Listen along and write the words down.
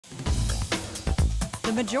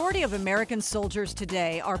The majority of American soldiers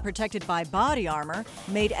today are protected by body armor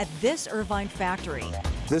made at this Irvine factory.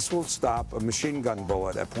 This will stop a machine gun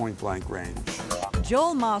bullet at point-blank range.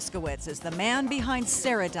 Joel Moskowitz is the man behind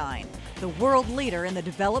Ceradyne, the world leader in the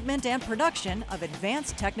development and production of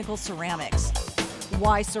advanced technical ceramics.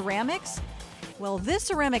 Why ceramics? Well, this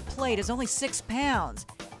ceramic plate is only 6 pounds,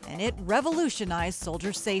 and it revolutionized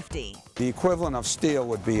soldier safety. The equivalent of steel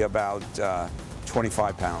would be about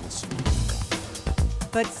 25 pounds.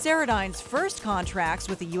 But Ceradyne's first contracts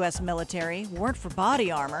with the U.S. military weren't for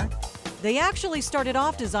body armor. They actually started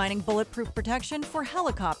off designing bulletproof protection for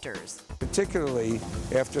helicopters. Particularly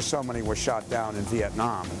after so many were shot down in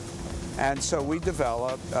Vietnam. And so we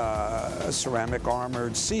developed ceramic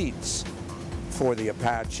armored seats for the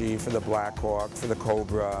Apache, for the Black Hawk, for the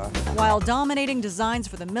Cobra. While dominating designs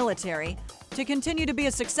for the military, to continue to be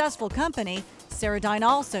a successful company, Ceradyne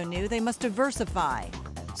also knew they must diversify.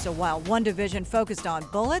 So while one division focused on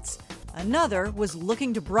bullets, another was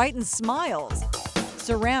looking to brighten smiles.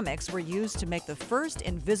 Ceramics were used to make the first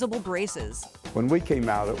invisible braces. When we came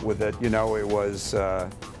out with it, it was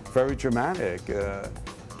very dramatic.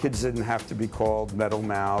 Kids didn't have to be called metal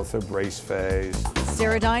mouth or brace face.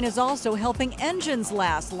 Ceradyne is also helping engines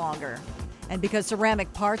last longer. And because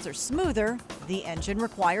ceramic parts are smoother, the engine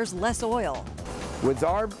requires less oil. With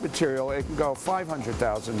our material, it can go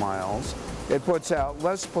 500,000 miles. It puts out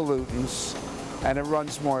less pollutants, and it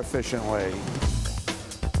runs more efficiently.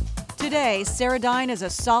 Today, Ceradyne is a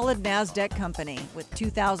solid NASDAQ company with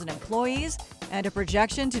 2,000 employees and a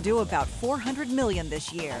projection to do about $400 million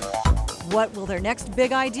this year. What will their next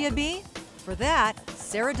big idea be? For that,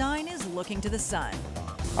 Ceradyne is looking to the sun.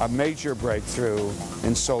 A major breakthrough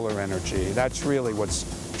in solar energy. That's really what's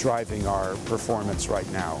driving our performance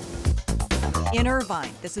right now. In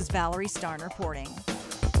Irvine, this is Valerie Starn reporting.